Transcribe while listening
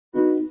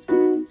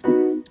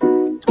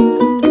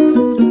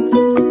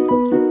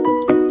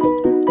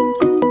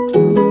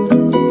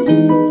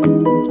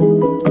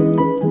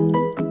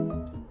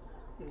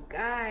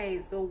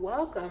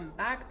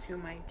to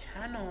my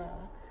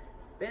channel.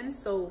 It's been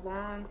so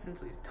long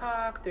since we've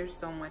talked. There's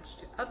so much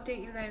to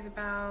update you guys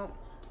about.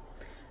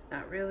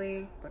 Not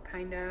really, but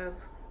kind of,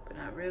 but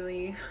not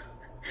really.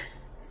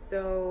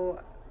 So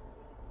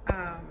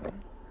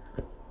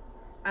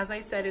as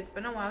I said, it's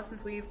been a while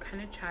since we've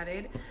kind of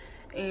chatted,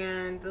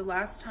 and the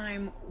last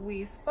time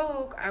we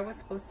spoke, I was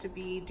supposed to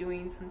be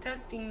doing some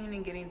testing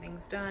and getting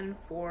things done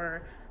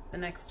for the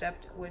next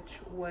step, which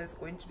was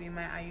going to be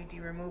my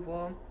IUD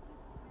removal.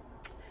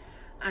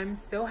 I'm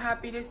so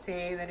happy to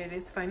say that it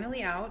is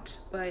finally out,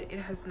 but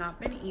it has not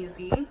been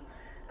easy.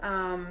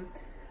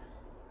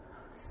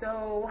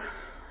 So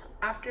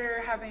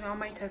after having all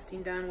my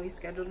testing done, we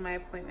scheduled my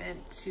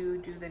appointment to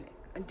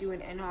do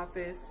an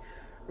in-office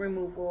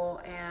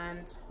removal,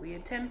 and we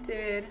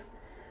attempted.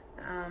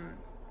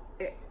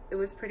 It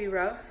was pretty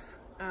rough.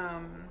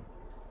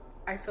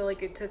 I feel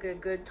like it took a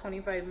good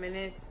 25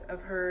 minutes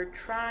of her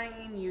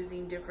trying,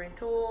 using different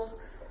tools,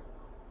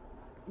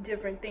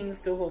 different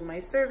things to hold my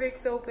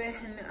cervix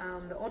open,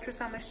 the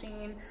ultrasound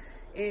machine.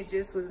 It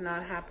just was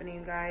not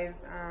happening,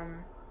 guys.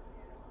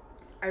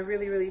 I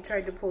really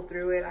tried to pull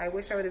through it. I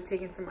wish I would have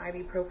taken some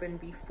ibuprofen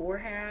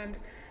beforehand.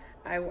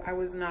 I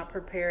was not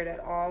prepared at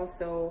all.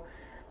 So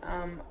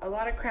a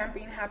lot of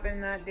cramping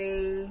happened that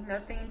day,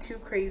 nothing too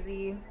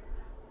crazy,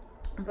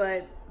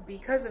 but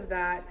because of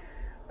that,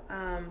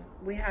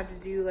 we had to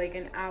do like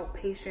an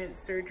outpatient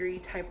surgery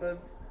type of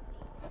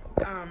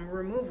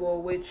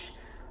removal, which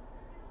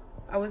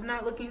I was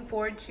not looking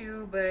forward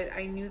to, but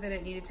I knew that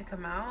it needed to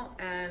come out,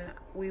 and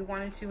we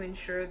wanted to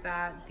ensure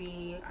that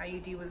the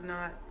IUD was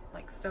not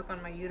like stuck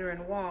on my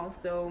uterine wall.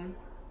 So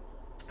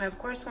I of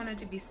course wanted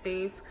to be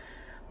safe,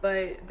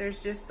 but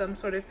there's just some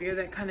sort of fear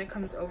that kind of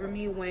comes over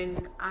me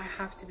when I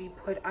have to be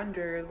put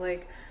under.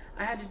 Like,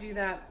 I had to do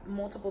that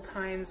multiple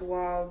times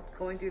while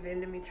going through the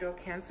endometrial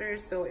cancer,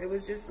 so it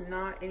was just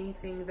not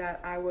anything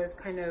that I was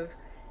kind of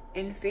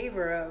in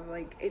favor of.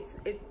 Like, it's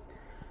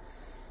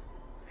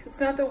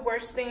not the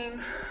worst thing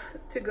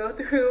to go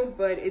through,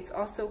 but it's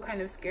also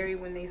kind of scary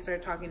when they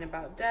start talking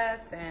about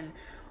death, and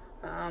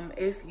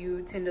if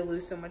you tend to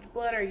lose so much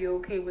blood, are you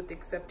okay with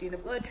accepting a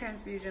blood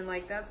transfusion?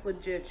 Like, that's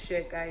legit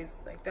shit, guys.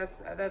 Like, that's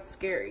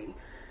scary.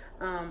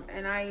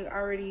 And I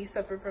already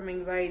suffer from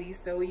anxiety,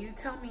 so you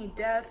tell me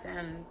death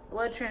and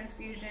blood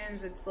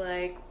transfusions, it's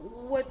like,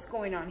 what's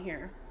going on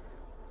here?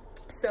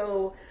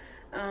 So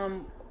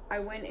I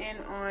went in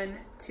on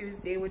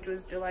Tuesday, which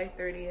was July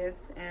 30th,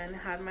 and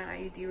had my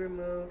IUD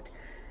removed.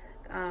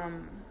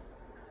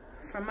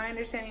 From my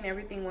understanding,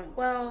 everything went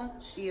well.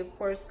 She, of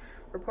course,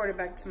 reported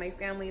back to my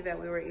family that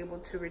we were able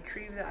to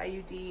retrieve the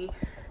IUD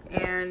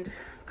and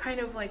kind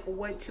of like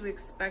what to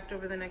expect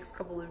over the next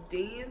couple of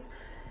days.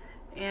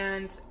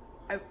 And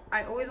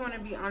I always want to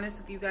be honest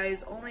with you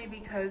guys, only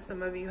because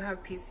some of you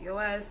have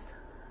PCOS.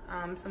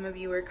 Some of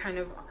you are kind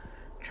of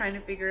trying to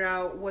figure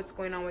out what's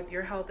going on with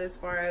your health as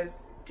far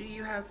as, do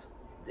you have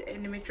the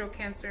endometrial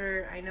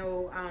cancer? I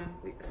know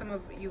some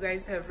of you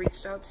guys have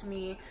reached out to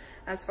me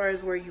as far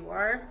as where you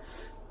are.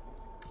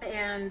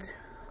 And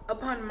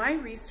upon my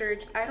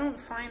research, I don't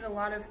find a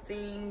lot of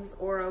things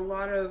or a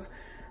lot of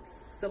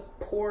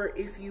support,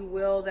 if you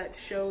will, that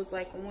shows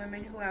like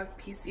women who have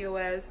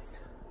PCOS,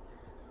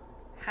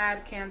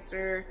 had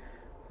cancer,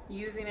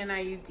 using an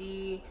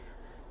IUD,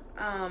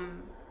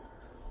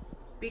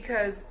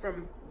 because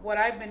from what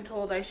I've been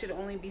told, I should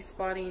only be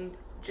spotting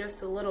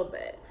just a little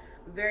bit,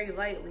 very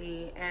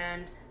lightly.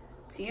 And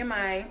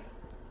TMI,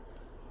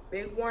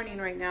 big warning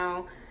right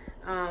now,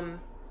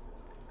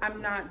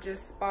 I'm not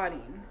just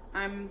spotting.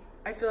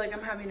 I feel like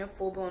I'm having a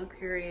full-blown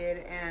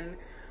period, and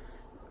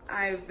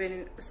I've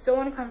been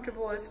so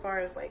uncomfortable as far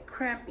as like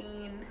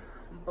cramping,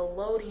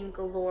 bloating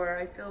galore.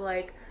 I feel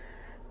like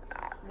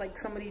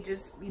somebody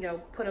just, you know,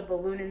 put a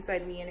balloon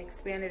inside me and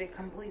expanded it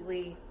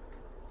completely.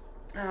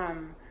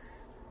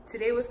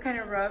 Today was kind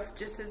of rough,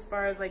 just as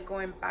far as like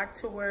going back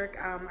to work.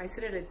 I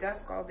sit at a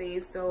desk all day,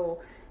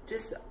 so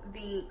just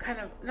the kind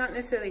of, not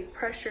necessarily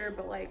pressure,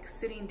 but like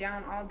sitting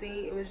down all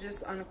day, it was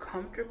just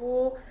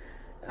uncomfortable.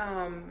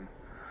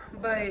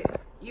 But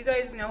you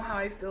guys know how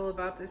I feel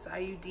about this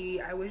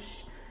IUD. I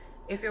wish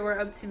if it were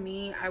up to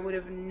me, I would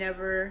have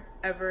never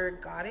ever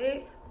got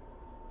it,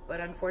 but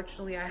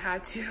unfortunately I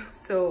had to.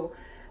 So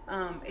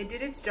it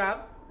did its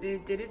job,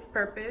 it did its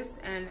purpose,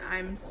 and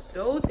I'm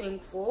so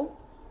thankful.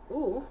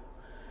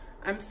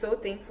 I'm so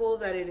thankful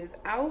that it is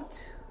out.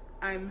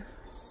 I'm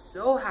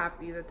so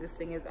happy that this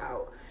thing is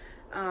out,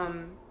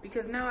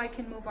 because now I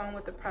can move on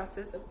with the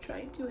process of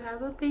trying to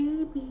have a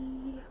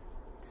baby.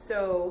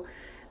 So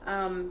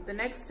the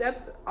next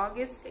step,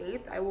 August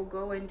 8th, I will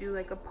go and do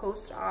like a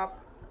post-op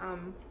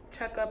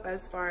checkup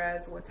as far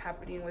as what's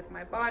happening with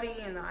my body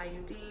and the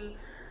IUD.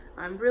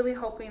 I'm really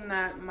hoping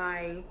that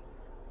my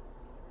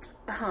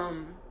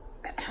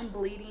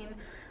bleeding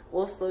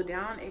will slow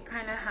down. It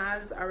kind of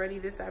has already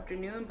this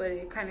afternoon, but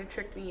it kind of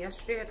tricked me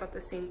yesterday. I thought the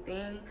same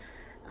thing.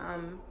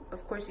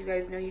 Of course, you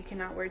guys know you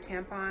cannot wear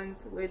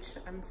tampons, which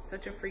I'm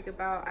such a freak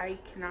about. I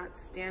cannot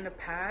stand a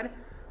pad.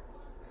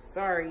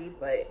 Sorry,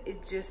 but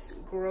it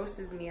just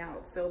grosses me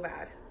out so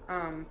bad.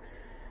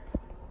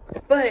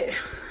 But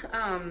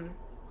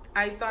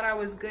I thought I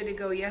was good to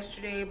go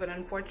yesterday, but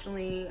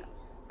unfortunately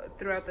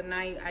throughout the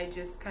night I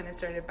just kind of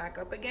started back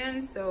up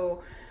again.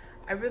 So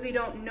I really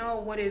don't know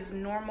what is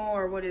normal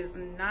or what is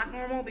not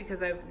normal,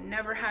 because I've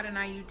never had an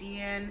IUD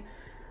in.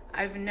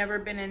 I've never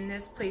been in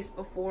this place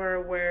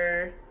before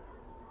where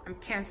I'm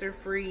cancer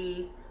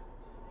free,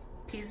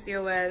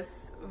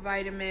 PCOS,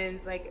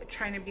 vitamins, like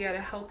trying to be at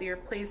a healthier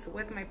place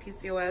with my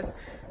PCOS.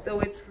 So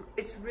it's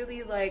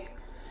really like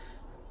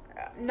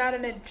not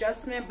an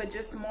adjustment, but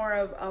just more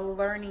of a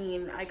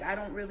learning. Like I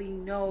don't really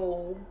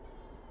know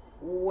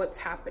what's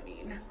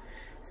happening.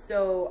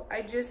 So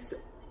I just,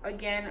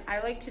 again,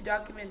 I like to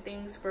document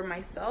things for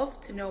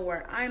myself to know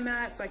where I'm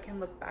at, so I can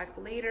look back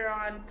later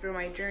on through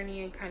my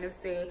journey and kind of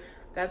say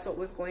that's what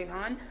was going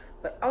on,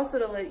 but also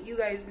to let you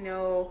guys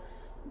know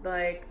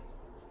like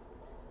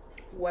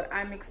what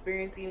I'm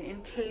experiencing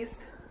in case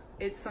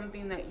it's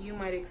something that you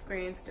might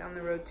experience down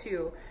the road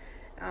too.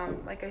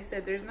 Like I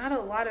said, there's not a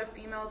lot of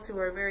females who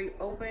are very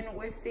open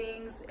with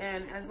things,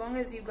 and as long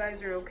as you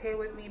guys are okay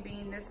with me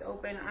being this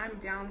open, I'm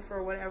down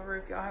for whatever.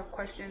 If y'all have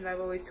questions, I've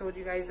always told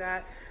you guys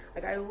that.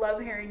 Like I love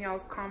hearing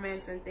y'all's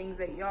comments and things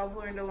that y'all have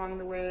learned along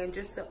the way, and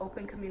just the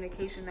open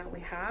communication that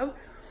we have.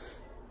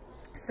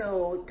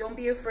 So don't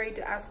be afraid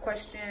to ask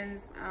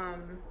questions.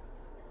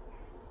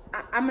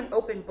 I'm an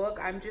open book.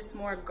 I'm just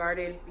more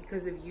guarded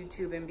because of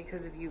YouTube and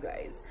because of you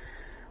guys.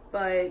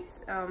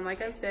 But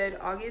like I said,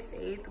 August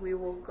 8th, we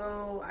will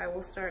go. I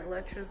will start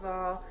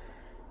letrozole,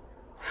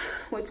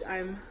 which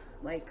I'm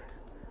like,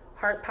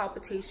 heart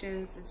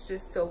palpitations. It's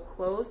just so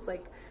close.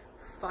 Like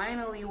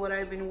finally what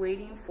I've been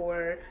waiting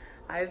for.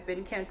 I've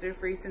been cancer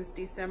free since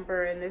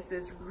December, and this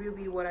is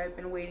really what I've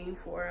been waiting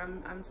for.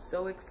 I'm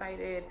so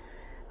excited.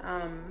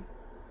 I'm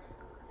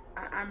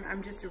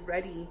just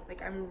ready.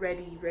 Like I'm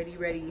ready.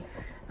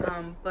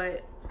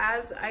 But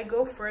as I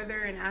go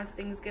further and as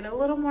things get a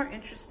little more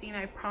interesting,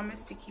 I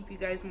promise to keep you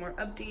guys more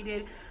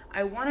updated.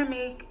 I want to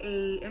make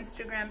a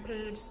Instagram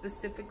page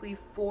specifically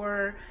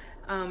for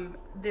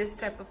this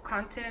type of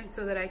content,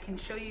 so that I can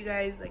show you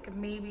guys, like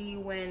maybe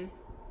when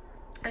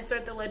I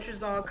start the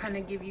letrozole, kind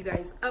of give you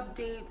guys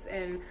updates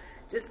and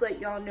just let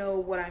y'all know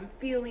what I'm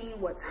feeling,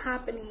 what's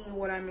happening,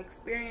 what I'm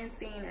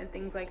experiencing, and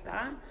things like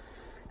that.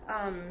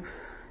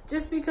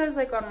 Just because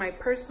like on my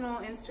personal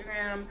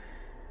Instagram,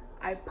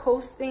 I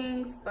post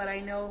things, but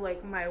I know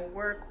like my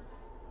work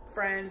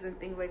friends and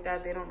things like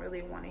that, they don't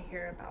really want to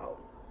hear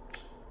about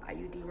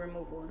IUD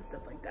removal and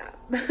stuff like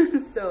that.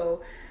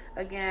 So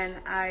again,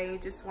 I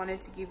just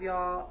wanted to give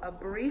y'all a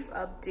brief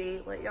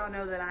update, let y'all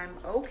know that I'm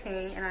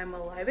okay and I'm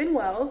alive and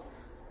well.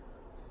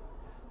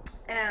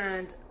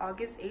 And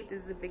August 8th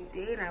is the big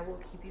day, and I will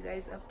keep you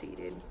guys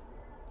updated.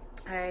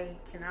 I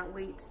cannot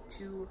wait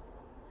to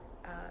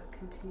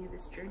continue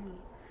this journey.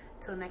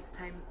 Till next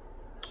time.